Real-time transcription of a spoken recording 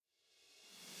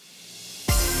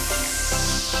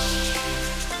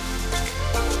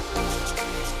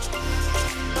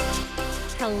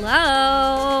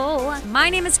Hello,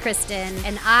 my name is Kristen,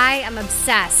 and I am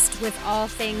obsessed with all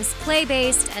things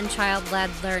play-based and child-led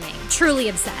learning. Truly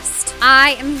obsessed.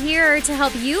 I am here to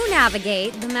help you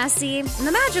navigate the messy and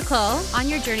the magical on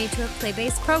your journey to a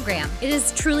play-based program. It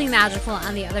is truly magical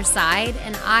on the other side,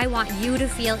 and I want you to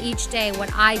feel each day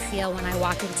what I feel when I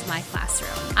walk into my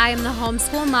classroom. I am the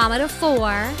homeschool mama to 4.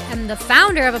 I'm the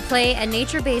founder of a play and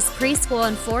nature-based preschool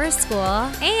and forest school,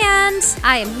 and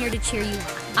I am here to cheer you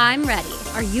on. I'm ready.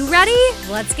 Are you ready?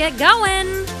 Let's get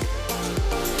going.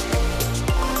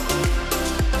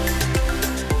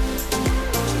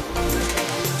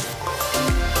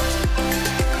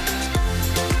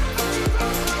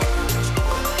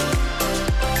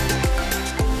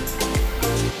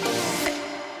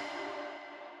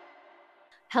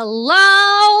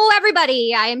 Hello,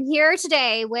 everybody. I am here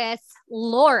today with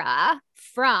Laura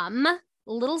from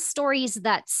Little Stories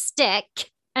That Stick.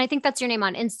 And I think that's your name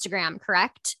on Instagram,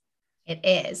 correct? It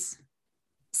is.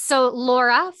 So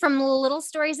Laura from Little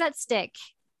Stories That Stick,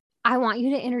 I want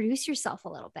you to introduce yourself a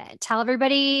little bit. Tell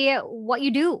everybody what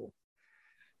you do.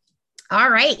 All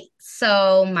right.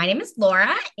 So my name is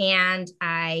Laura, and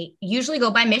I usually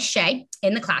go by Miss Shea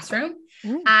in the classroom.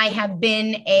 I have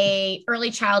been a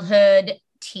early childhood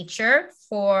teacher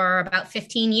for about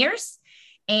 15 years,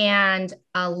 and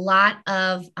a lot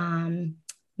of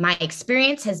my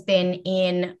experience has been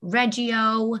in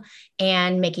Reggio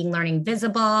and making learning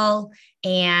visible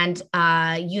and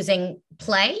using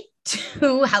play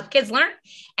to help kids learn.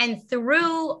 And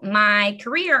through my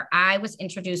career, I was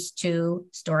introduced to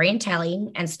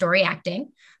storytelling and story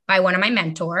acting by one of my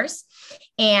mentors.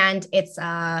 And it's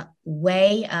a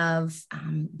way of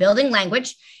building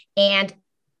language and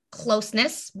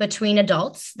closeness between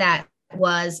adults that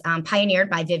was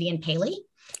pioneered by Vivian Paley.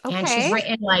 Okay. And she's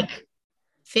written like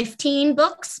 15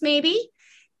 books maybe.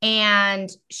 And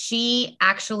she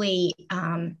actually,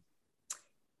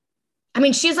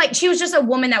 she was just a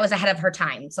woman that was ahead of her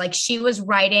time. It's like she was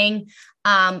writing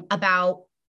about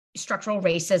structural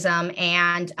racism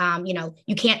and,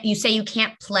 you say you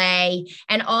can't play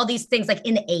and all these things like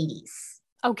in the 80s.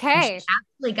 Okay. And she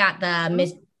actually got the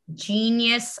Miss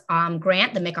Genius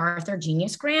grant, the MacArthur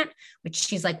Genius Grant, which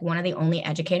she's like one of the only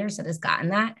educators that has gotten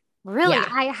that. Really? Yeah.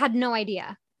 I had no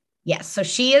idea. Yes. So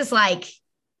she is like,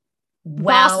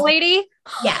 boss lady?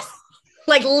 Yes.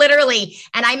 Like literally.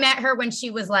 And I met her when she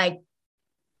was like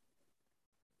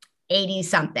 80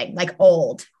 something, like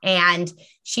old. And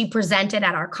she presented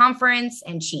at our conference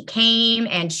and she came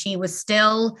and she was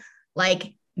still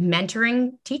like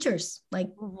mentoring teachers, like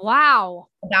wow,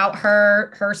 about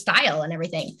her style and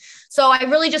everything. So I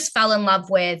really just fell in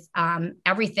love with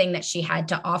everything that she had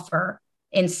to offer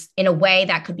in a way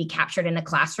that could be captured in a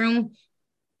classroom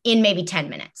in maybe 10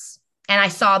 minutes. And I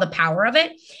saw the power of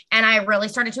it. And I really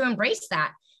started to embrace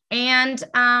that. And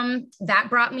that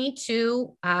brought me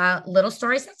to Little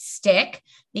Stories That Stick,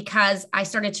 because I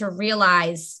started to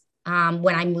realize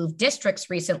when I moved districts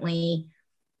recently,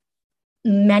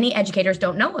 many educators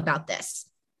don't know about this.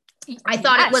 I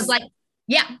thought it was like,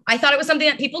 I thought it was something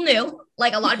that people knew.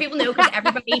 Like a lot of people knew because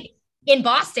everybody in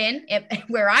Boston,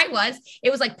 where I was, it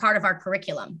was like part of our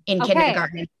curriculum in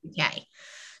kindergarten and UK.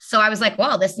 So I was like,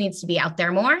 well, this needs to be out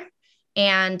there more.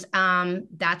 And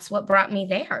that's what brought me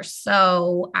there.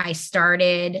 So I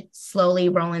started slowly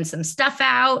rolling some stuff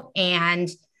out, and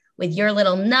with your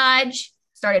little nudge,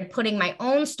 started putting my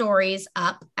own stories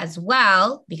up as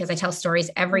well, because I tell stories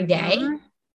every day. Mm-hmm.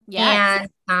 Yes.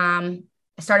 And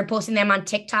I started posting them on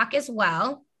TikTok as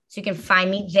well. So you can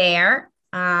find me there.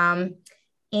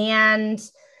 And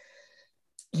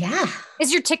yeah.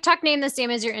 Is your TikTok name the same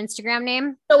as your Instagram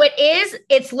name? So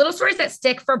it's Little Stories That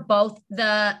Stick for both.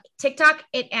 The TikTok,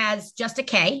 it as just a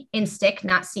K in stick,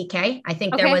 not CK. I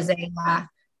think there was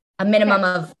a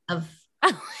minimum of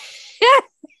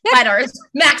letters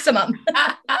maximum.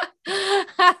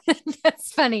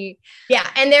 That's funny. Yeah.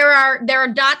 And there are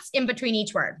dots in between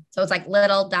each word. So it's like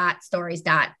little dot stories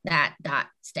dot that dot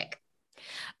stick.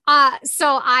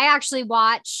 So I actually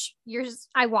watch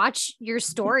your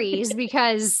stories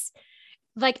because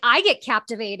like I get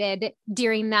captivated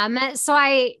during them. So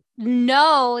I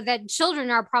know that children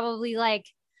are probably like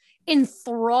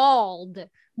enthralled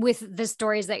with the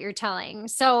stories that you're telling.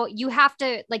 So you have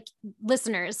to, like,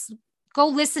 listeners, go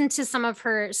listen to some of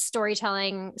her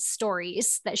storytelling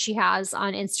stories that she has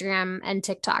on Instagram and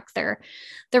TikTok. They're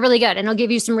really good, and it'll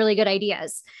give you some really good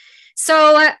ideas.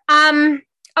 So,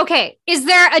 okay. Is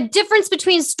there a difference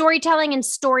between storytelling and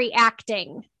story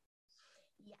acting?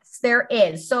 Yes, there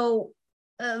is. So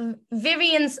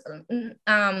Vivian's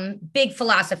big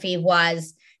philosophy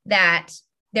was that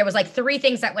there was like 3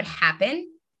 things that would happen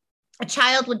a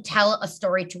child would tell a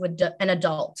story to an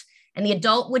adult, and the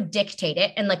adult would dictate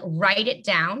it and like write it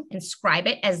down and scribe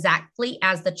it exactly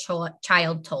as the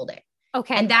child told it.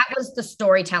 Okay. And that was the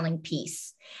storytelling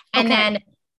piece. And then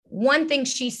one thing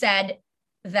she said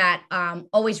that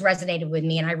always resonated with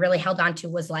me and I really held on to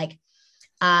was like,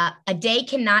 a day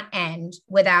cannot end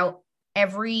without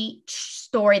every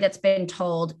story that's been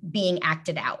told being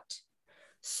acted out.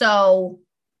 So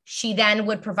she then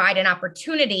would provide an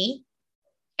opportunity.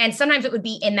 And sometimes it would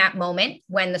be in that moment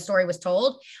when the story was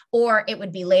told, or it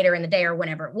would be later in the day or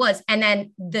whenever it was. And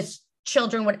then the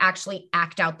children would actually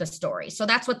act out the story. So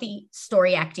that's what the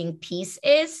story acting piece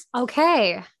is.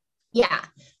 Okay. Yeah.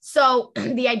 So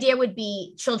the idea would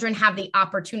be children have the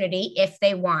opportunity if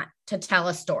they want to tell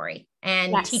a story,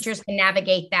 and teachers can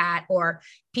navigate that, or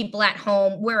people at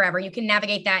home, wherever you can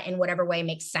navigate that in whatever way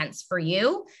makes sense for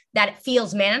you, that it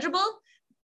feels manageable.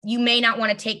 You may not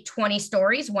want to take 20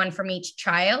 stories, one from each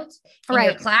child in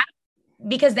your class,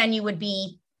 because then you would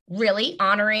be really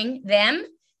honoring them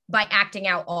by acting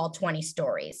out all 20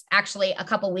 stories. Actually, a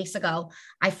couple of weeks ago,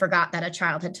 I forgot that a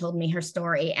child had told me her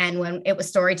story. And when it was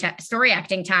story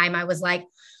acting time, I was like,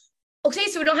 okay,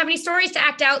 so we don't have any stories to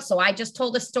act out. So I just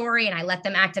told a story and I let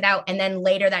them act it out. And then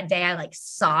later that day, I like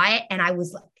saw it and I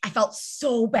was like, I felt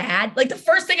so bad. Like the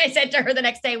first thing I said to her the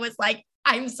next day was like,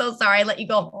 I'm so sorry I let you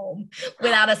go home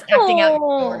without us acting out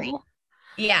your story.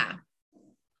 Yeah.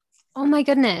 Oh my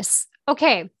goodness.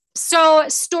 Okay. So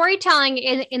storytelling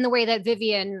in the way that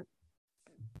Vivian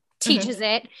teaches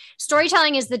it,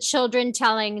 storytelling is the children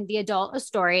telling the adult a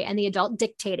story and the adult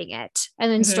dictating it.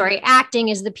 And then story acting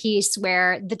is the piece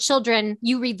where the children,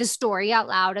 you read the story out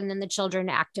loud and then the children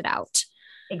act it out.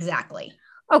 Exactly.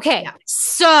 Okay. Yeah.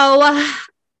 So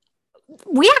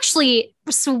we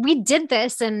did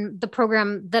this in the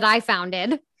program that I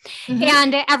founded.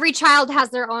 And every child has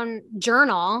their own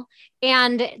journal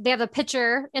and they have a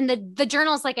picture, and the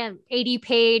journal is like an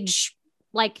 80-page,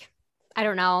 like, I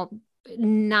don't know,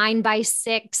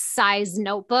 9x6 size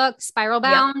notebook, spiral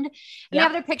bound. And they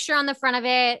have their picture on the front of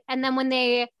it. And then when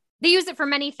they use it for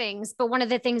many things, but one of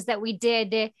the things that we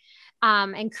did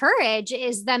encourage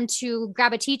is them to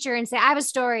grab a teacher and say, I have a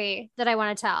story that I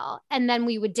want to tell. And then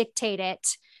we would dictate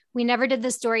it. We never did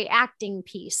the story acting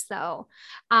piece though.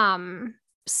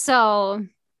 So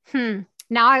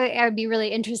now I would be really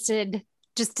interested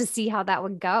just to see how that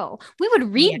would go. We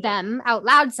would read them out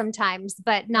loud sometimes,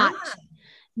 but not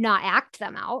act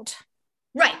them out.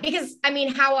 Right. Because I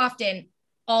mean, how often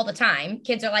all the time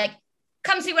kids are like,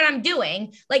 come see what I'm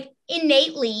doing. Like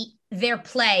innately their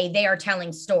play, they are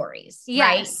telling stories,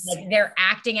 right? Like they're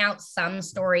acting out some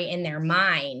story in their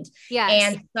mind. Yes.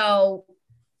 And so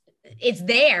it's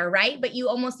there, right? But you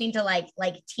almost need to like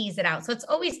tease it out. So it's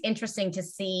always interesting to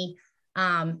see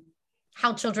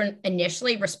how children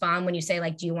initially respond when you say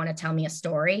like, do you want to tell me a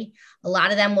story? A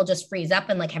lot of them will just freeze up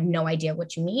and like have no idea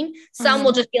what you mean. Some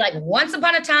will just be like, once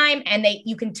upon a time, and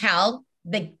you can tell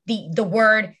the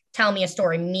word tell me a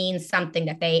story means something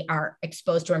that they are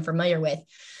exposed to and familiar with.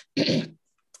 and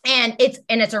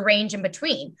it's a range in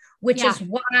between, which is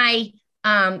why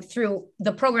through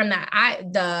the program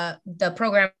that the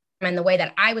program and the way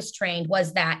that I was trained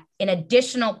was that an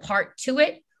additional part to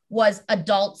it was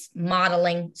adults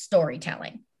modeling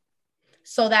storytelling,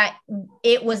 so that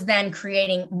it was then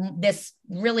creating this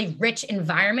really rich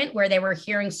environment where they were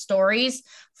hearing stories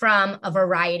from a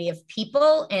variety of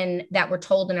people and that were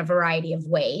told in a variety of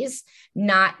ways,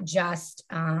 not just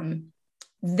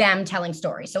them telling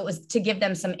stories. So it was to give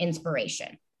them some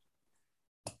inspiration.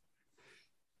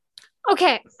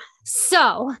 Okay.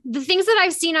 So the things that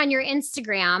I've seen on your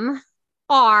Instagram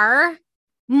are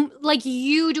like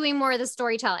you doing more of the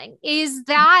storytelling. Is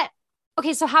that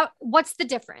okay? So what's the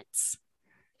difference?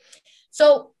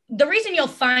 So the reason you'll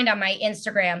find on my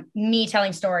Instagram me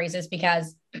telling stories is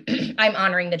because I'm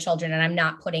honoring the children and I'm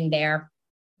not putting their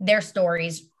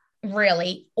stories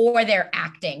really, or their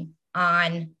acting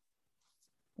on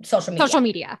social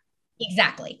media.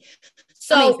 Exactly.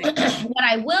 So what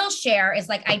I will share is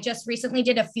like, I just recently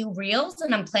did a few reels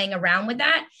and I'm playing around with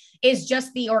that, is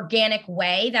just the organic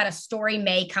way that a story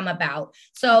may come about.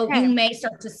 So you may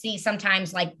start to see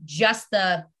sometimes like just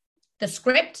the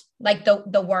script, like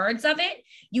the words of it.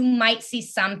 You might see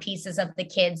some pieces of the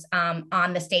kids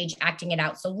on the stage acting it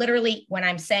out. So literally when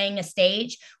I'm saying a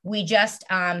stage, we just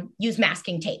use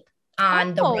masking tape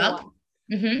on the rug.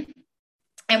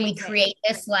 And we create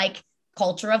this like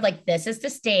culture of like, this is the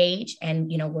stage and,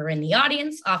 you know, we're in the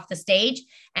audience off the stage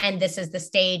and this is the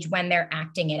stage when they're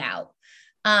acting it out.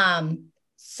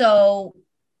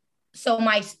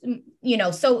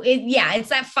 It's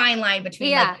that fine line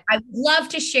between like, I would love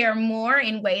to share more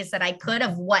in ways that I could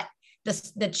of what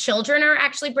the children are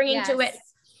actually bringing to it,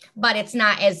 but it's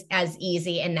not as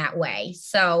easy in that way.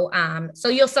 So so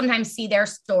you'll sometimes see their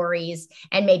stories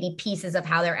and maybe pieces of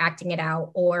how they're acting it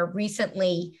out. Or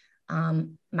recently,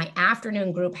 my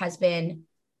afternoon group has been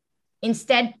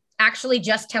instead actually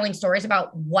just telling stories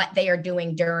about what they are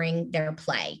doing during their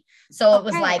play. So it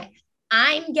was like,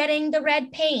 I'm getting the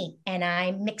red paint and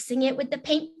I'm mixing it with the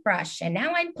paintbrush, and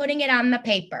now I'm putting it on the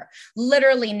paper,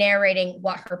 literally narrating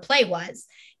what her play was.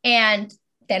 And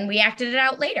then we acted it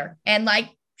out later. And like,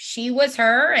 she was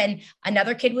her and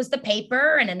another kid was the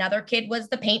paper and another kid was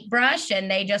the paintbrush. And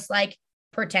they just like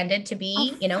pretended to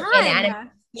be, inanimate.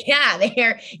 Yeah,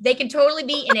 they can totally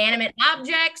be inanimate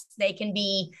objects. They can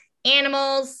be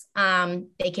animals.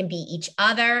 They can be each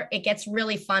other. It gets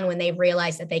really fun when they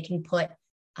realize that they can put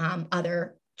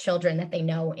other children that they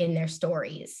know in their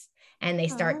stories, and they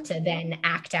start to then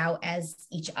act out as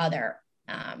each other.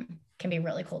 Can be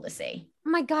really cool to see. Oh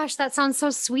my gosh, that sounds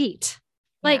so sweet.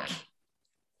 Like,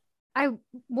 I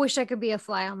wish I could be a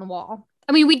fly on the wall.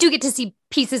 I mean, we do get to see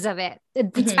pieces of it.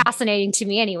 It's fascinating to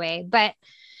me anyway, but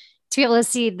to be able to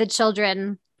see the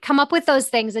children come up with those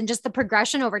things and just the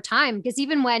progression over time. Because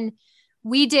even when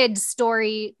we did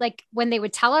story, like when they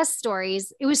would tell us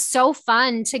stories, it was so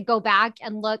fun to go back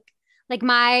and look. Like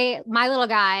my little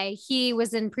guy, he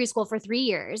was in preschool for 3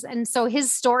 years. And so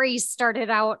his stories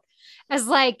started out as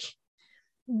like,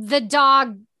 the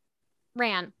dog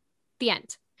ran, the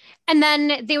end. And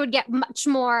then they would get much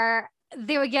more in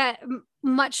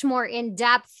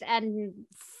depth and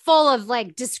full of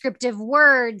like descriptive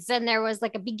words. And there was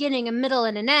like a beginning, a middle,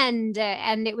 and an end.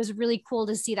 And it was really cool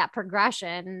to see that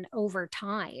progression over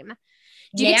time.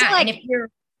 Do you get to, like, and if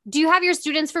do you have your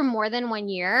students for more than 1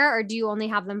 year, or do you only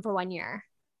have them for 1 year?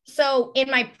 So in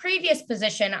my previous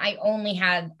position, I only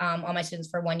had all my students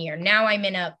for 1 year. Now I'm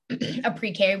in a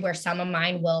pre-K where some of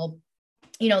mine will,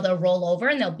 they'll roll over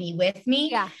and they'll be with me.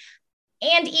 Yeah.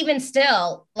 And even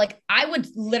still, like, I would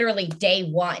literally day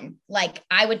one, like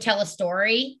I would tell a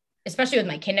story, especially with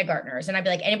my kindergartners. And I'd be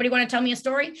like, anybody want to tell me a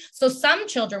story? So some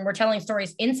children were telling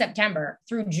stories in September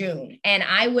through June. And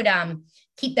I would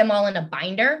keep them all in a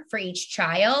binder for each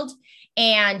child.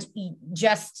 And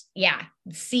just,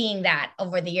 seeing that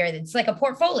over the year, it's like a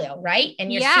portfolio, right?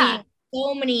 And you're seeing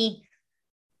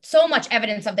so much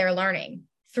evidence of their learning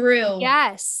through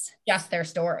just their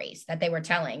stories that they were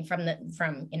telling from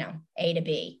A to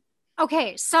B.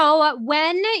 Okay. So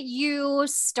when you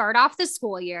start off the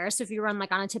school year, so if you run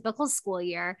like on a typical school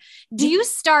year, do you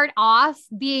start off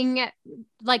being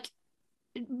like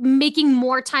making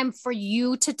more time for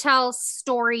you to tell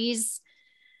stories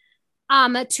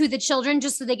to the children,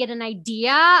 just so they get an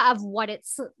idea of what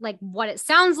it's like, what it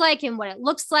sounds like and what it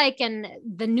looks like and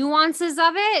the nuances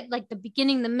of it, like the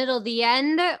beginning, the middle, the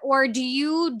end? Or do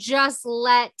you just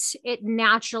let it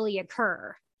naturally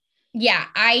occur? Yeah,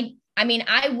 I mean,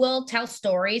 I will tell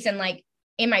stories. And like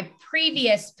in my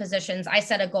previous positions, I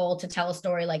set a goal to tell a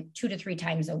story like 2 to 3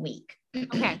 times a week.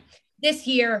 Okay. This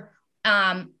year,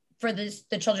 for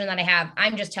the children that I have,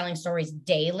 I'm just telling stories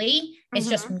daily. It's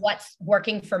just what's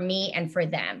working for me and for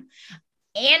them.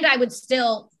 And I would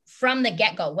still, from the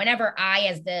get-go, whenever I,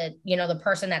 as the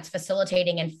person that's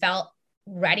facilitating and felt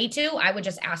ready to, I would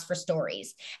just ask for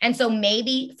stories. And so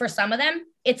maybe for some of them,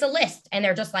 it's a list and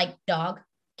they're just like dog,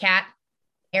 cat,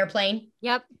 airplane.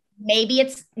 Yep. Maybe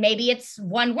it's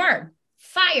one word,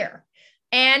 fire.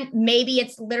 And maybe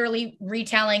it's literally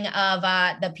retelling of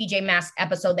the PJ Masks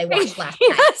episode they watched last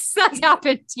night. Yes, that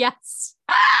happened. Yes.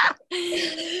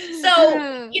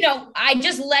 So, I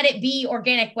just let it be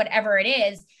organic, whatever it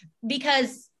is,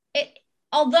 because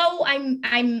although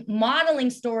I'm modeling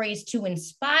stories to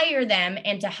inspire them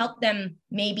and to help them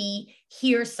maybe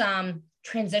hear some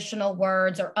transitional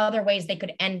words or other ways they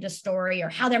could end a story or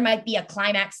how there might be a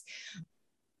climax,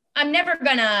 I'm never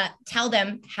going to tell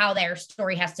them how their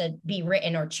story has to be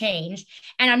written or changed.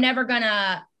 And I'm never going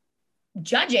to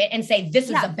judge it and say, this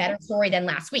is a better story than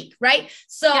last week. Right.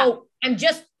 So I'm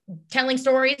just telling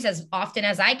stories as often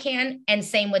as I can. And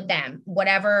same with them,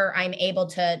 whatever I'm able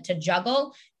to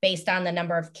juggle based on the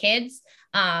number of kids.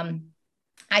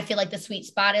 I feel like the sweet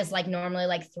spot is like normally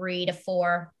like 3 to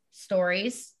 4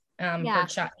 stories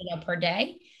per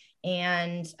day.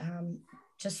 And,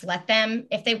 just let them,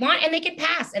 if they want, and they can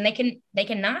pass and they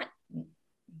can not,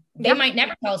 they might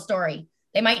never tell a story.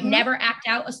 They might never act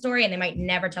out a story and they might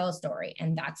never tell a story,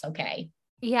 and that's okay.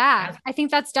 Yeah. I think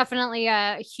that's definitely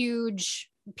a huge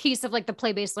piece of like the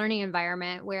play-based learning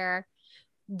environment where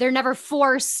they're never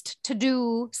forced to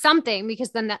do something, because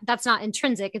then that's not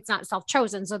intrinsic. It's not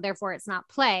self-chosen. So therefore it's not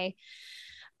play.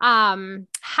 So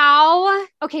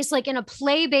like in a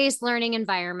play-based learning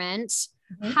environment,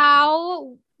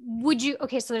 how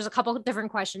okay, so there's a couple of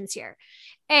different questions here.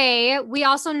 We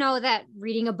also know that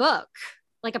reading a book,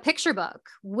 like a picture book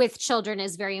with children,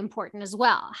 is very important as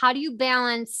well. How do you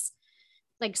balance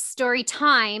like story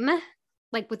time,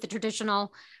 like with the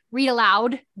traditional read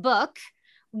aloud book,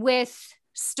 with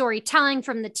storytelling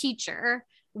from the teacher,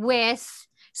 with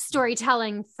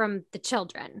storytelling from the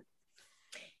children?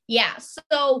 Yeah.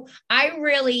 So I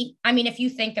mean, if you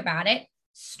think about it,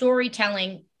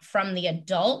 storytelling from the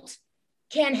adult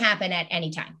can happen at any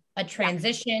time. A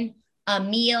transition, a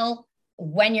meal,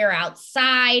 when you're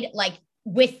outside, like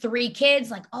with 3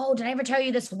 kids, like, oh, did I ever tell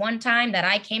you this one time that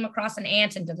I came across an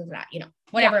ant and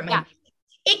whatever it might be.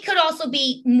 It could also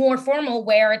be more formal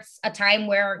where it's a time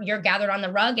where you're gathered on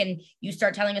the rug and you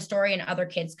start telling a story and other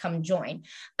kids come join.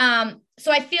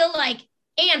 So I feel like,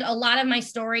 and a lot of my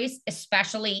stories,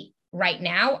 especially right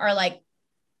now, are like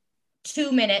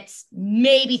 2 minutes,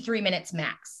 maybe 3 minutes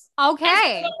max.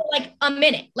 Okay. Like a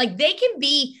minute, like they can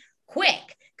be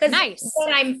quick. Because nice.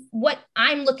 what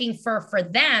I'm looking for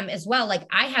them as well, like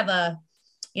I have a,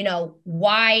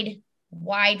 wide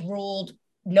ruled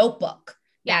notebook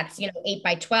that's, 8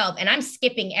 by 12, and I'm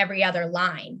skipping every other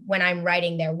line when I'm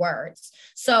writing their words.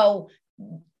 So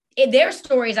their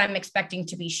stories I'm expecting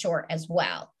to be short as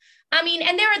well. I mean,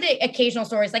 and there are the occasional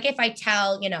stories, like if I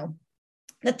tell,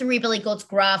 the 3 Billy Goats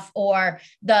Gruff or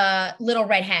the Little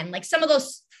Red Hen, like some of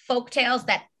those folk tales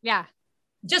that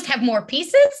just have more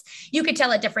pieces, you could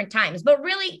tell at different times. But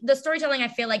really, the storytelling, I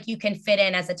feel like you can fit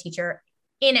in as a teacher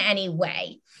in any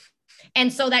way.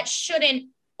 And so that shouldn't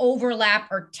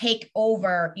overlap or take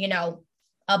over,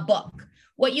 a book.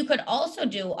 What you could also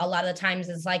do a lot of the times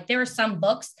is like, there are some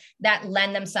books that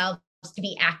lend themselves to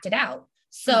be acted out.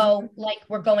 So like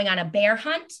We're Going on a Bear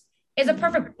Hunt is a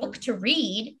perfect book to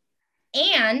read.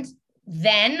 And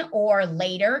then or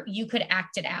later you could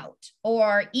act it out.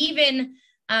 Or even,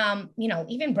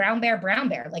 even Brown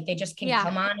Bear, like they just can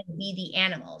come on and be the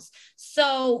animals.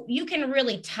 So you can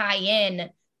really tie in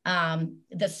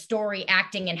the story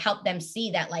acting and help them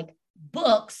see that like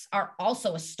books are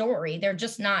also a story. They're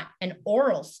just not an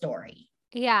oral story.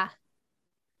 Yeah.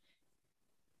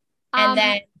 And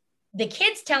then the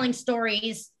kids telling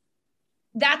stories,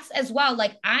 that's as well.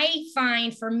 Like I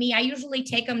find for me, I usually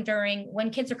take them during when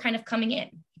kids are kind of coming in,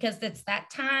 because it's that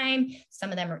time.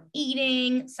 Some of them are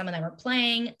eating, some of them are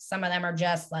playing, some of them are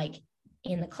just like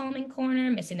in the calming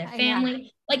corner, missing their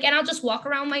family. Like, and I'll just walk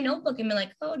around my notebook and be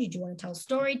like, oh, did you want to tell a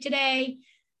story today?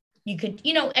 You could,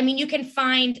 you can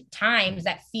find times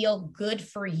that feel good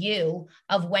for you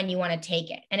of when you want to take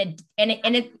it. And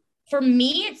it, for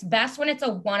me, it's best when it's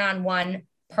a one-on-one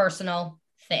personal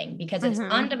thing, because it's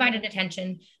undivided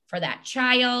attention for that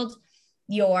child.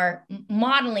 You're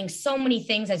modeling so many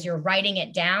things as you're writing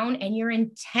it down, and you're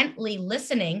intently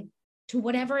listening to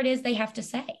whatever it is they have to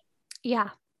say. Yeah.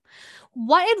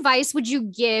 What advice would you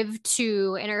give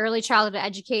to an early childhood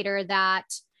educator that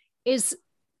is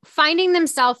finding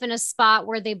themselves in a spot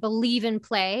where they believe in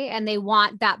play and they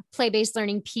want that play-based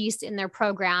learning piece in their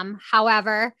program?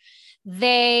 However,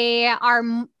 they are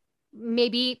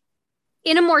maybe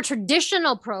in a more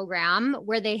traditional program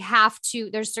where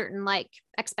there's certain like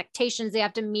expectations they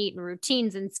have to meet, and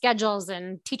routines and schedules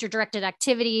and teacher directed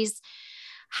activities.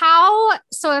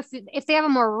 So if they have a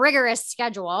more rigorous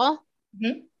schedule,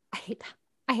 I hate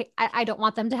that. I don't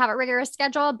want them to have a rigorous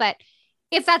schedule, but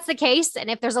if that's the case, and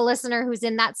if there's a listener who's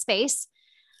in that space,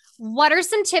 what are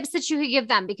some tips that you could give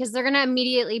them? Because they're going to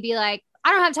immediately be like,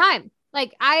 I don't have time.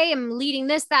 Like I am leading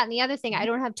this, that, and the other thing. I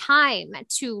don't have time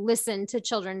to listen to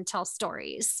children tell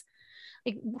stories.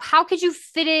 Like, how could you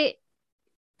fit it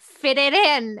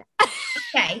in?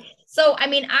 Okay. So, I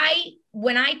mean,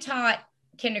 when I taught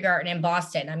kindergarten in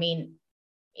Boston, I mean,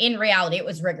 in reality, it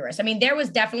was rigorous. I mean, there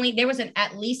was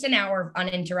at least an hour of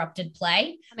uninterrupted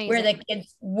play. Amazing. Where the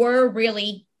kids were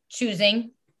really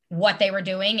choosing what they were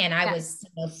doing. And I was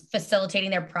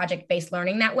facilitating their project-based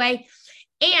learning that way.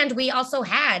 And we also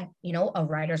had, a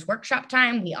writer's workshop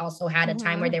time. We also had a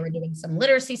time where they were doing some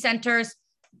literacy centers.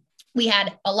 We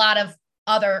had a lot of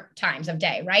other times of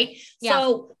day, right? Yeah.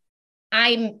 So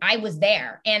I was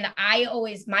there, and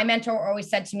my mentor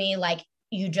always said to me, like,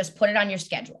 you just put it on your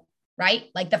schedule, right?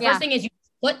 Like the first thing is you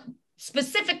put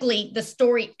specifically the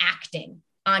story acting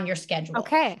on your schedule.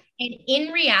 Okay. And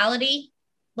in reality,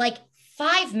 like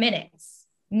 5 minutes,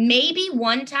 maybe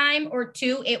one time or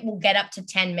two, it will get up to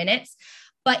 10 minutes.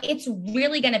 But it's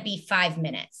really going to be 5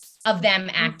 minutes of them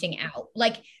acting out.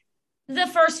 Like the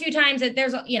first few times that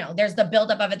there's the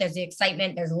buildup of it, there's the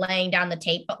excitement, there's laying down the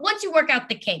tape. But once you work out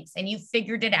the kinks and you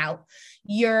figured it out,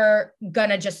 you're going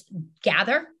to just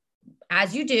gather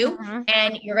as you do,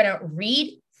 and you're going to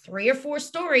read 3 or 4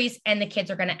 stories, and the kids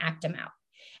are going to act them out.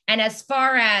 And as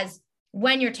far as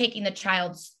when you're taking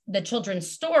the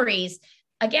children's stories,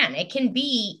 again, it can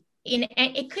be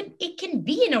it can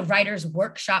be in a writer's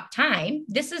workshop time.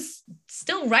 This is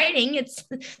still writing. It's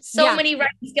so many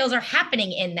writing skills are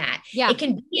happening in that. It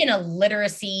can be in a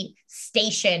literacy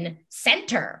station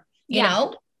center, you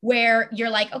know, where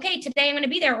you're like, okay, today I'm going to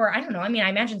be there. Or I don't know. I mean, I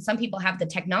imagine some people have the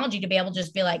technology to be able to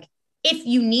just be like, if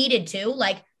you needed to,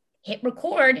 like, hit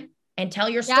record and tell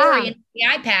your story in the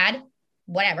iPad,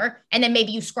 whatever. And then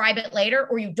maybe you scribe it later,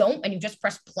 or you don't, and you just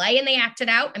press play and they act it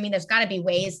out. I mean, there's got to be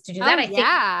ways to do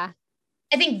that.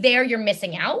 I think there you're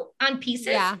missing out on pieces.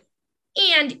 Yeah.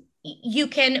 And you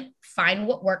can find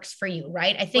what works for you,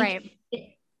 right? I think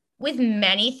with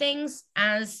many things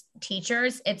as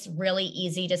teachers, it's really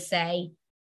easy to say,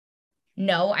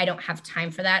 no, I don't have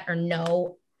time for that, or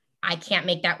no, I can't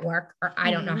make that work, or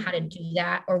I don't know how to do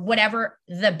that, or whatever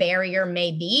the barrier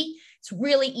may be. It's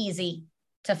really easy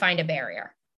to find a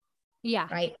barrier. Yeah.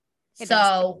 Right.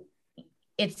 So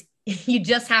it's, you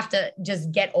just have to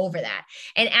just get over that.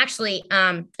 And actually,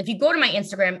 if you go to my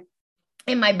Instagram,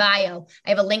 in my bio, I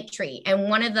have a link tree. And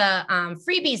one of the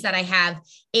freebies that I have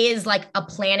is like a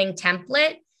planning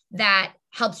template that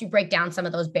helps you break down some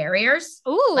of those barriers.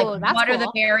 Ooh, like, what are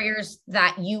the barriers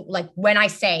that you, like, when I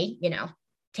say, you know,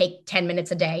 take 10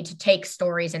 minutes a day to take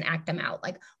stories and act them out.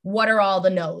 Like, what are all the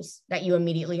no's that you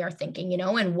immediately are thinking, you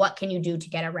know, and what can you do to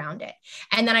get around it?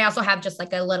 And then I also have just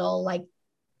like a little like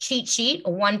cheat sheet,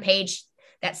 a 1 page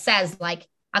that says like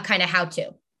a kind of how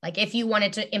to, like, if you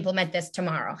wanted to implement this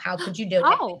tomorrow, how could you do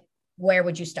it? Where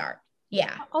would you start?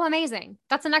 Yeah. Oh, amazing.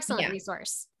 That's an excellent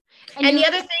resource. And the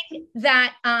other thing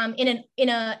that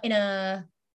in a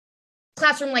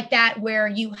classroom like that, where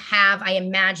you have, I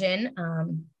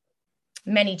imagine,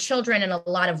 many children and a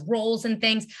lot of roles and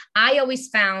things, I always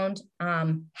found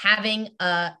having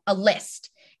a list.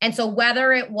 And so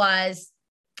whether it was,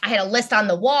 I had a list on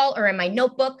the wall or in my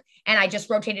notebook, and I just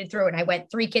rotated through and I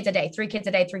went 3 kids a day, 3 kids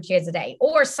a day, 3 kids a day.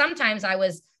 Or sometimes I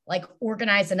was like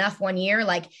organized enough one year,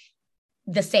 like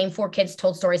the same 4 kids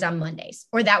told stories on Mondays,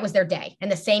 or that was their day.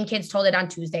 And the same kids told it on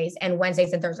Tuesdays and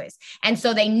Wednesdays and Thursdays. And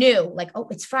so they knew, like, oh,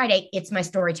 it's Friday, it's my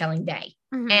storytelling day.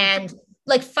 And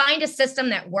like, find a system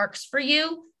that works for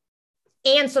you.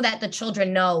 And so that the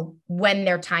children know when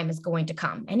their time is going to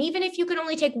come. And even if you can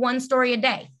only take 1 story a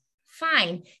day,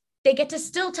 fine. They get to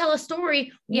still tell a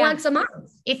story once a month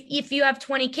if you have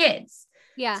 20 kids.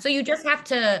 Yeah. So you just have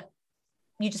to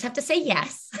say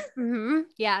yes.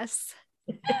 Yes.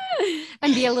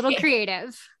 And be a little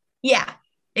creative. Yeah,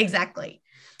 exactly.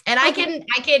 And I can,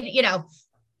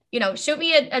 shoot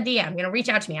me a DM, reach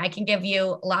out to me. I can give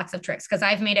you lots of tricks because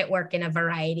I've made it work in a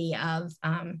variety of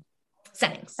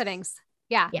settings.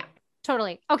 Yeah. Yeah.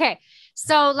 Totally. Okay.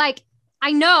 So like,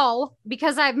 I know,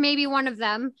 because I'm maybe one of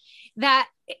them, that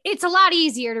it's a lot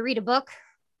easier to read a book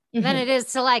than it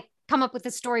is to like come up with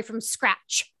a story from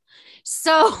scratch.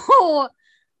 So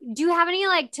do you have any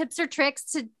like tips or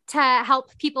tricks to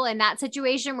help people in that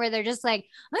situation where they're just like,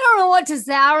 I don't know what to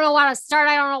say. I don't know how to start.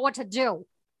 I don't know what to do.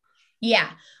 Yeah.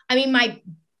 I mean, my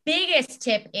biggest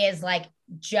tip is like,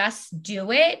 just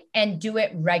do it and do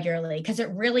it regularly, because it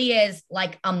really is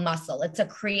like a muscle. It's a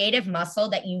creative muscle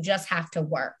that you just have to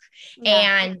work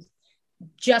and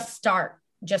just start.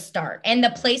 And the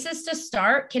places to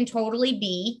start can totally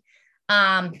be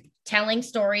telling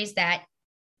stories that,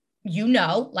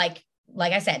 like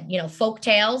I said, folk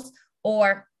tales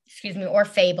or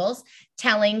fables,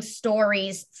 telling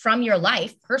stories from your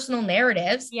life, personal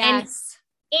narratives. Yes.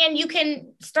 And you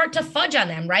can start to fudge on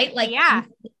them, right? Like,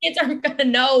 kids aren't going to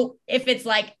know if it's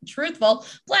like truthful.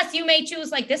 Plus, you may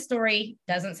choose like, this story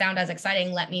doesn't sound as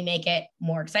exciting. Let me make it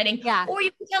more exciting. Yeah. Or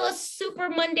you can tell a super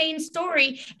mundane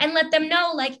story and let them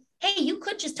know, like, hey, you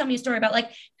could just tell me a story about, like,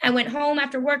 I went home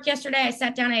after work yesterday. I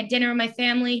sat down, I had dinner with my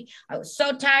family. I was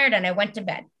so tired and I went to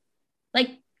bed. Like,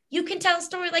 you can tell a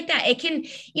story like that. It can,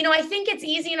 I think it's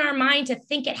easy in our mind to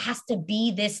think it has to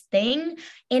be this thing,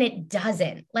 and it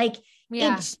doesn't. Like,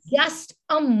 it's just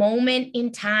a moment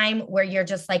in time where you're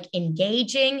just like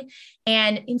engaging.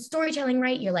 And in storytelling,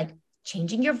 right, you're like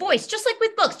changing your voice, just like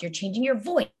with books, you're changing your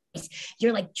voice.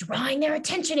 You're like drawing their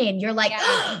attention in. You're like,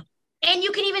 and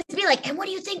you can even be like, and what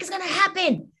do you think is going to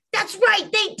happen? That's right,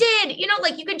 they did.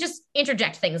 Like, you can just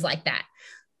interject things like that.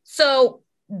 So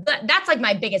that's like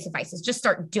my biggest advice, is just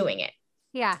start doing it.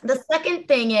 Yeah. The second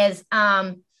thing is,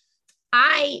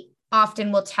 I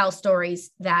often will tell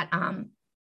stories that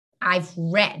I've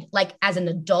read, like, as an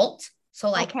adult. So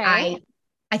like, I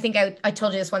think I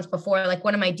told you this once before, like,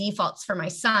 one of my defaults for my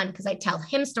son, because I tell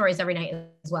him stories every night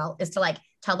as well, is to like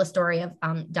tell the story of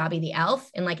Dobby the elf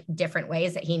in like different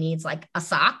ways that he needs like a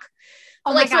sock.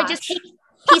 Oh, like, so I just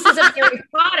pieces of Harry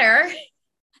Potter,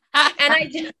 and I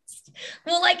just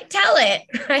will like tell it.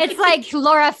 Right? It's like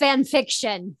Laura fan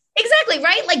fiction. Exactly,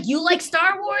 right? Like you like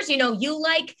Star Wars, you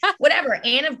like whatever,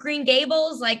 Anne of Green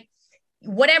Gables, like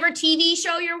whatever TV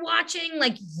show you're watching,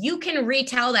 like you can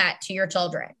retell that to your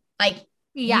children. Like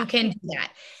you can do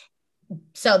that.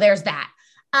 So there's that.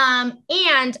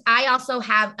 And I also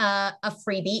have a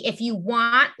freebie if you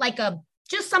want like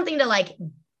just something to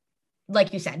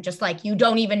like you said, just like you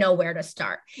don't even know where to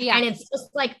start. Yeah. And it's just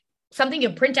like something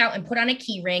you print out and put on a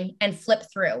key ring and flip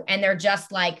through. And they're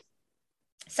just like,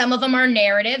 some of them are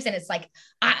narratives and it's like,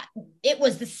 it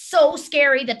was so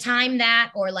scary the time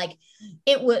that, or like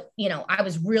it was, I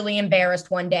was really embarrassed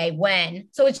one day when,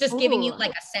 so it's just giving you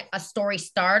like a story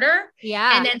starter.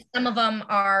 Yeah. And then some of them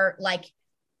are like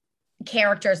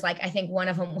characters. Like I think one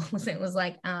of them was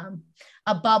like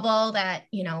a bubble that,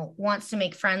 wants to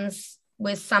make friends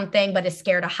with something, but is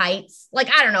scared of heights. Like,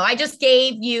 I don't know. I just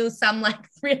gave you some like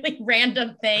really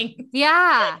random thing.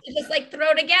 Yeah. To just like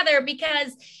throw together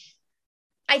because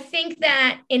I think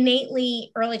that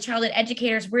innately early childhood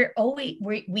educators,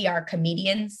 we are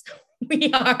comedians.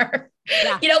 We are,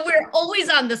 we're always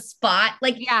on the spot.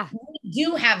 Like we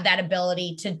do have that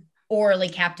ability to orally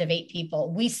captivate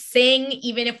people. We sing,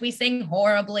 even if we sing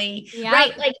horribly,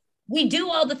 right? Like we do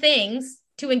all the things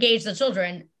to engage the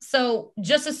children. So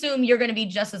just assume you're going to be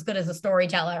just as good as a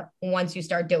storyteller once you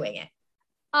start doing it.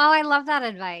 Oh, I love that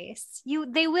advice. You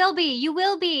will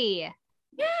be.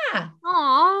 Yeah.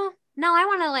 Aw. No, I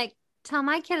want to like tell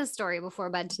my kid a story before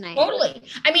bed tonight. Totally.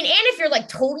 I mean, and if you're like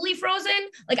totally frozen,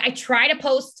 like I try to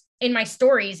post in my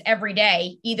stories every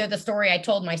day, either the story I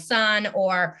told my son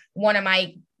or one of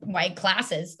my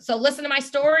classes. So listen to my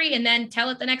story and then tell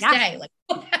it the next day. Like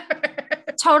whatever.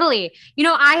 Totally.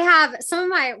 I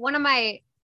have one of my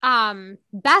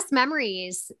best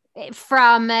memories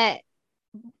from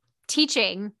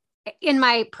teaching in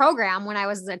my program when I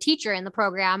was a teacher in the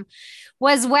program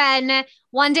was when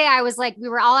one day I was like, we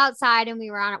were all outside and we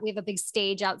have a big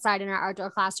stage outside in our outdoor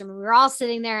classroom and we were all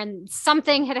sitting there and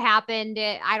something had happened.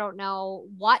 I don't know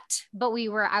what, but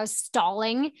I was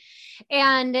stalling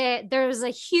and there was a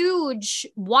huge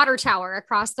water tower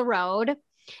across the road.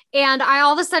 And I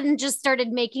all of a sudden just started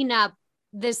making up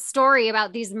this story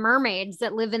about these mermaids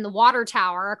that live in the water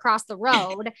tower across the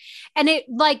road. And it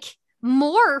like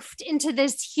morphed into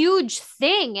this huge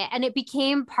thing. And it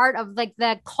became part of like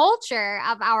the culture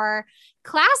of our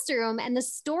classroom. And the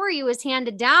story was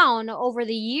handed down over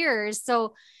the years.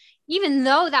 So even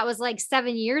though that was like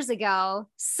 7 years ago,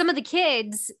 some of the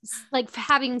kids, like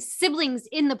having siblings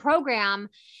in the program,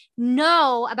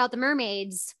 know about the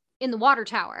mermaids in the water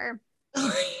tower.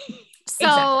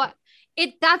 So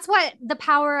that's what the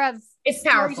power of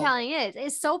storytelling is.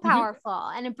 It's so powerful.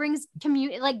 And it brings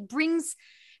brings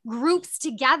groups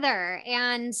together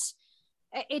and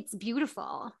it's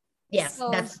beautiful. Yes,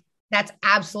 so, that's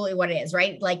absolutely what it is,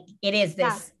 right? Like it is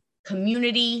this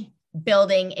community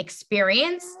building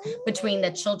experience between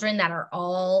the children that are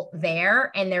all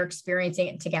there and they're experiencing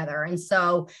it together. And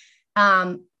so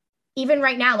even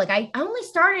right now, like I only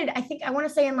started, I think I want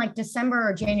to say in like December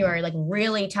or January, like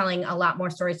really telling a lot more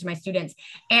stories to my students.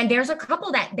 And there's a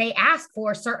couple that they ask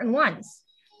for certain ones.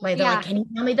 Like they're like, can you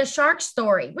tell me the shark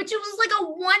story? Which was like a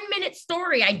 1-minute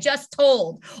story I just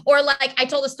told. Or like I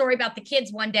told a story about the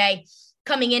kids one day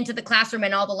coming into the classroom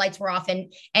and all the lights were off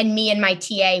and me and my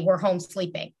TA were home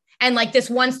sleeping. And like this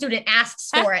one student asks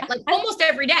for it like almost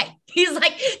every day. He's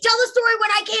like, tell the story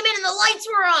when I came in and the lights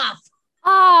were off.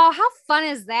 Oh, how fun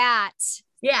is that?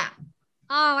 Yeah.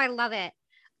 Oh, I love it.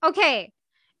 Okay.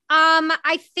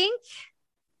 I think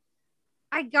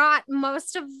I got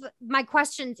most of my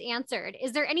questions answered.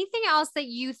 Is there anything else that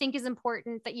you think is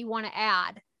important that you want to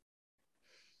add?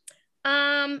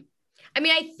 I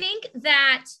mean, I think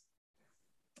that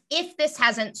if this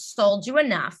hasn't sold you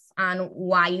enough on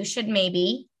why you should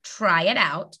maybe try it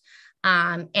out,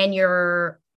 and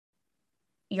you're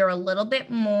a little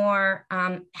bit more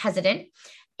hesitant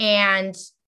and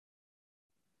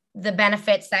the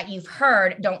benefits that you've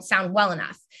heard don't sound well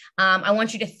enough, I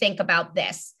want you to think about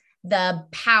this. The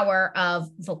power of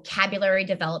vocabulary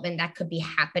development that could be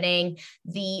happening,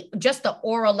 just the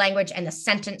oral language and the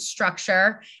sentence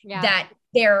structure that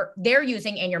they're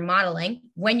using and you're modeling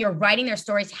when you're writing their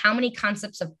stories, how many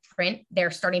concepts of print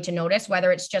they're starting to notice,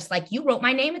 whether it's just like you wrote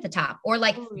my name at the top or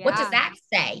like, what does that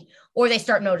say? Or they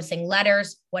start noticing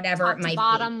letters, whatever top it might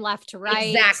bottom, be. left to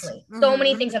right. Exactly. So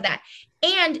many things of that.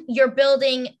 And you're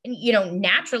building,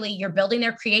 naturally you're building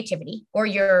their creativity or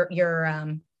you're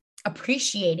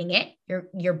appreciating it.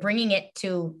 You're bringing it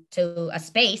to a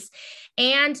space.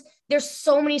 And there's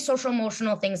so many social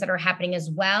emotional things that are happening as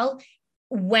well.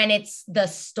 when it's the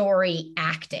story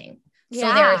acting. So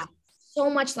Yeah. there's so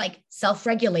much like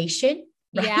self-regulation,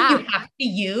 right? Yeah. You have to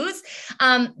use,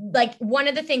 like one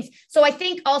of the things. So I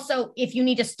think also if you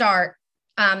need to start,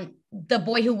 The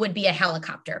Boy Who Would Be a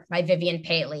Helicopter by Vivian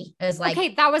Paley is like,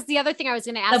 Okay, that was the other thing I was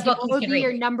going to ask you. What would be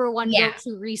your number one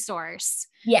go-to resource?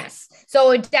 Yes. So it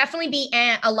would definitely be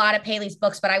a lot of Paley's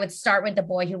books, but I would start with The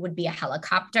Boy Who Would Be a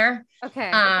Helicopter.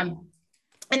 Okay.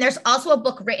 And there's also a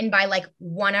book written by like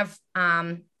one of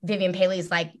Vivian Paley's,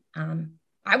 like,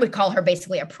 I would call her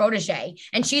basically a protege.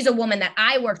 And she's a woman that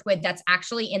I worked with that's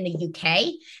actually in the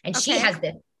UK. And she has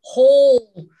this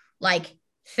whole like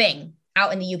thing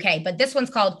out in the UK. But this one's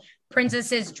called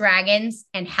Princesses, Dragons,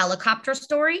 and Helicopter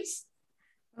Stories.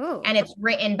 Ooh. And it's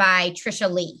written by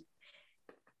Trisha Lee.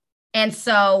 And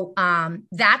so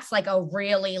that's like a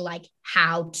really like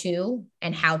how to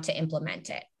implement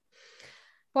it.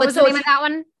 What was the name of that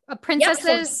one? Princesses?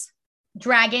 Yep, so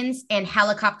Dragons and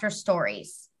Helicopter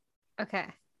Stories. Okay.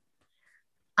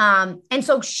 And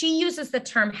so she uses the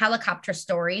term helicopter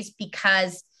stories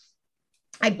because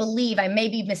I believe, I may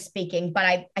be misspeaking, but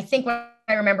I think what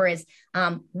I remember is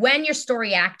when you're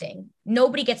story acting,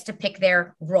 nobody gets to pick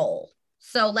their role.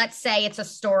 So let's say it's a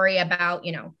story about,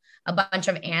 you know, a bunch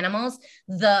of animals.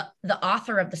 The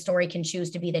author of the story can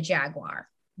choose to be the jaguar,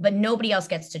 but nobody else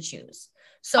gets to choose.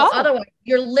 So otherwise,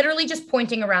 you're literally just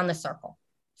pointing around the circle.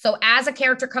 So as a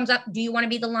character comes up, do you want to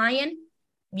be the lion?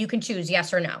 You can choose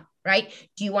yes or no, right?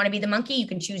 Do you want to be the monkey? You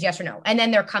can choose yes or no. And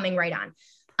then they're coming right on.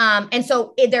 And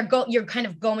so you're kind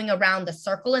of going around the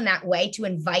circle in that way to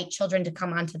invite children to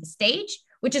come onto the stage,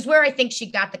 which is where I think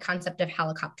she got the concept of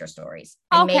helicopter stories.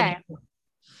 Okay.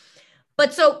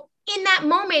 But so in that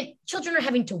moment, children are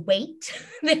having to wait.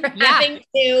 They're having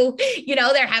to,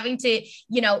 they're having to,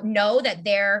 know that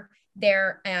they're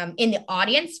in the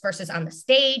audience versus on the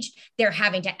stage. They're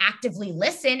having to actively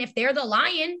listen. If they're the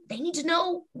lion, they need to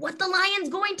know what the lion's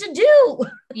going to do.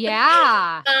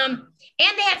 Yeah. And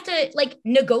they have to like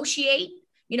negotiate.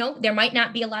 There might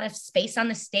not be a lot of space on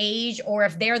the stage, or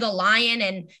if they're the lion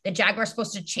and the jaguar is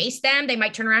supposed to chase them, they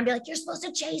might turn around and be like, "You're supposed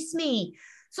to chase me."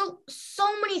 So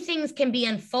many things can be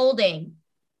unfolding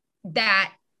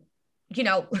that,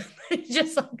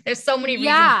 just like there's so many reasons.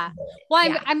 Yeah.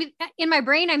 Well, I'm in my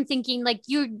brain, I'm thinking like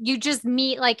you just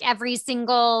meet like every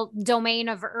single domain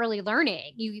of early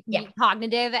learning. You meet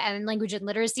cognitive and language and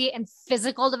literacy and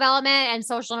physical development and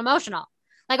social and emotional,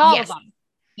 like all of them.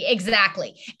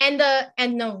 Exactly. And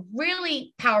the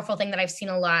really powerful thing that I've seen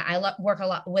a lot, work a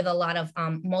lot with a lot of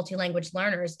multi-language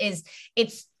learners, is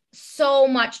it's so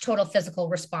much total physical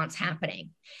response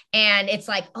happening. And it's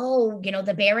like,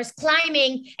 the bear is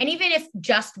climbing. And even if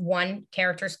just one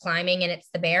character's climbing and it's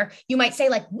the bear, you might say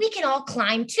like, we can all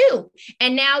climb too.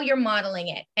 And now you're modeling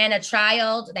it. And a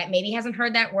child that maybe hasn't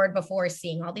heard that word before is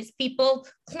seeing all these people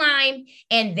climb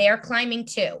and they're climbing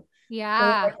too.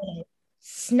 Yeah. Or,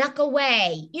 snuck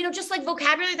away, just like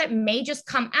vocabulary that may just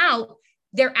come out.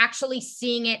 They're actually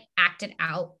seeing it acted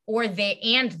out, or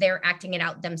they're acting it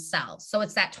out themselves. So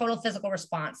it's that total physical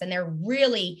response. And they're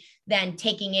really then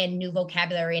taking in new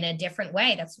vocabulary in a different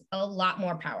way. That's a lot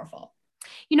more powerful.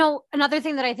 Another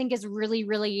thing that I think is really,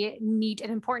 really neat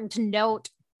and important to note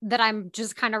that I'm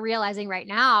just kind of realizing right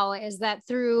now is that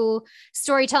through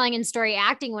storytelling and story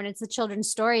acting, when it's the children's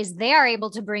stories, they are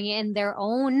able to bring in their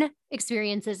own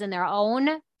experiences and their own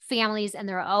families and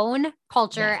their own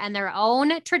culture and their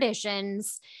own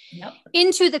traditions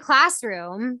into the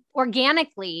classroom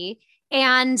organically.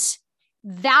 And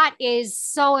that is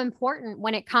so important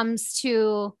when it comes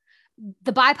to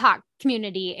the BIPOC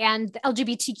community and the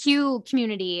LGBTQ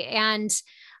community. And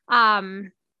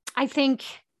I think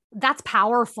that's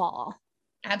powerful.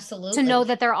 Absolutely. To know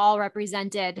that they're all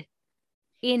represented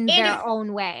in their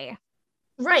own way.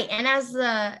 Right. And as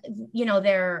their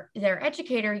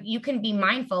educator, you can be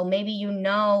mindful. Maybe,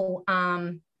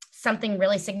 something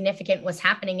really significant was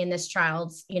happening in this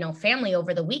child's, family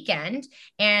over the weekend,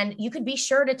 and you could be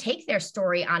sure to take their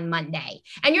story on Monday.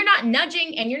 And you're not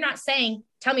nudging and you're not saying,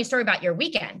 tell me a story about your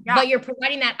weekend, but you're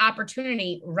providing that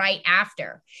opportunity right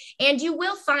after. And you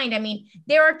will find,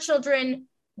 there are children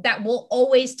that will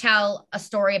always tell a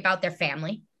story about their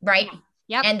family, right?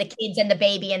 Yep. And the kids and the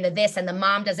baby and the this and the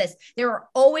mom does this. There are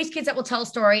always kids that will tell a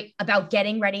story about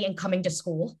getting ready and coming to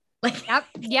school. Like, yep.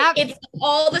 It's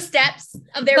all the steps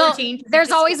of their routine.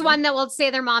 There's always one that will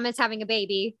say their mom is having a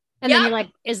baby. And then you're like,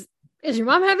 is your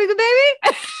mom having a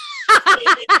baby?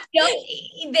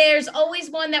 There's always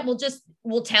one that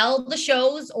will tell the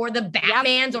shows or the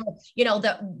Batmans or,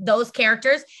 those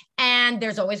characters. And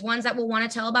there's always ones that will want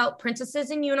to tell about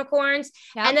princesses and unicorns.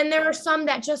 Yep. And then there are some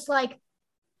that just like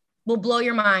will blow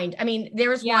your mind. There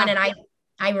was one, and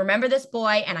I remember this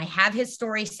boy and I have his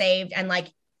story saved and like,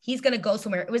 he's going to go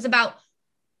somewhere. It was about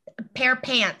a pair of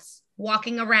pants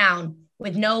walking around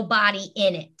with no body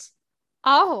in it.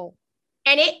 Oh.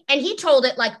 And he told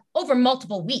it like over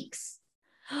multiple weeks.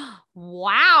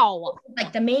 Wow.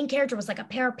 Like the main character was like a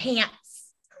pair of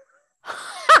pants.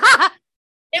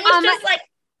 It was just like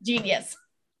genius.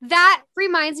 That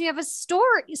reminds me of a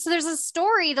story. So there's a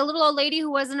story, the little old lady who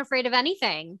wasn't afraid of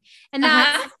anything. And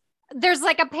there's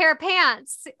like a pair of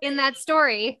pants in that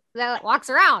story that walks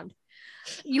around.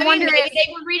 You wonder maybe if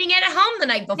they were reading it at home the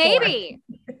night before. Maybe.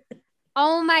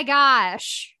 Oh my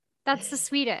gosh. That's the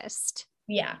sweetest.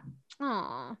 Yeah.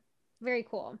 Oh, very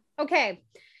cool. Okay.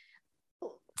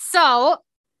 So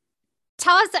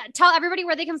tell everybody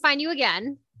where they can find you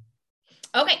again.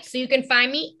 Okay. So you can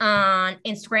find me on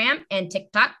Instagram and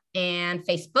TikTok and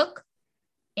Facebook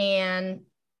and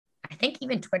I think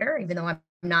even Twitter, even though I'm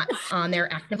not on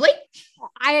there actively.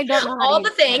 I don't know all the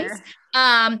things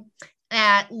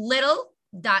at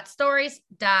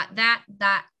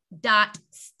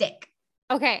little.stories.that.stick.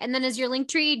 Okay. And then is your link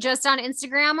tree just on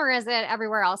Instagram or is it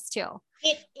everywhere else too?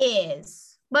 It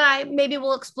is, but maybe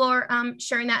we'll explore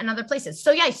sharing that in other places.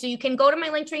 So yeah, so you can go to my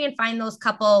link tree and find those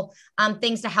couple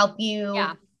things to help you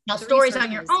tell stories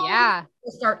on your own. Yeah.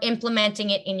 Start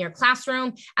implementing it in your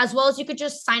classroom, as well as you could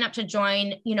just sign up to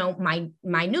join, my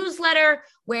newsletter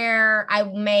where I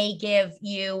may give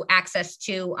you access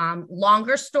to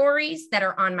longer stories that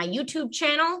are on my YouTube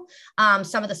channel.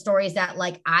 Some of the stories that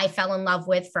like I fell in love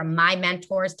with from my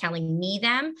mentors telling me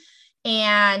them.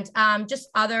 And just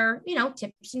other,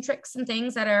 tips and tricks and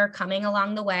things that are coming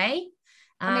along the way.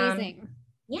 Amazing.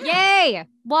 Yeah. Yay.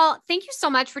 Well, thank you so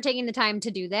much for taking the time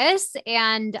to do this.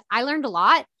 And I learned a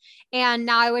lot. And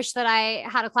now I wish that I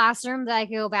had a classroom that I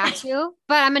could go back to,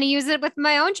 but I'm going to use it with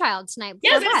my own child tonight.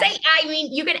 Yeah, I was going to say,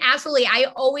 you can absolutely, I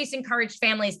always encourage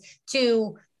families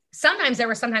to, sometimes I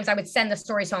would send the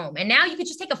stories home and now you could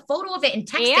just take a photo of it and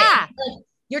text it. Like,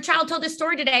 your child told this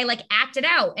story today, like act it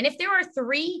out. And if there are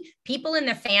 3 people in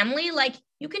the family, like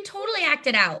you can totally act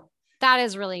it out. That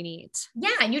is really neat.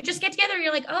 Yeah. And you just get together and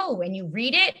you're like, oh, and you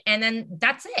read it and then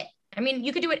that's it. I mean,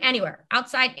 you could do it anywhere,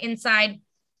 outside, inside,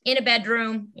 in a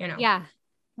bedroom, Yeah.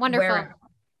 Wonderful. Wherever.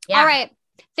 Yeah. All right.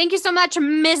 Thank you so much,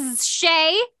 Ms.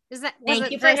 Shea.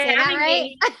 Thank you for having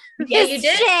me. Yeah, you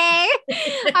did. Shea.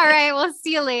 All right. We'll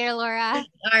see you later, Laura.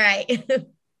 All right.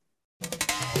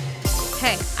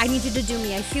 Hey, I need you to do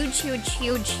me a huge, huge,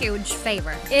 huge, huge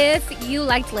favor. If you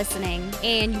liked listening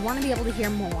and you want to be able to hear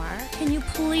more, can you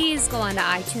please go onto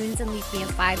iTunes and leave me a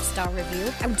 5-star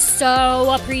review? I would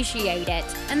so appreciate it.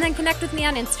 And then connect with me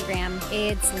on Instagram.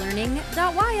 It's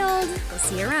learning.wild. We'll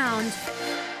see you around.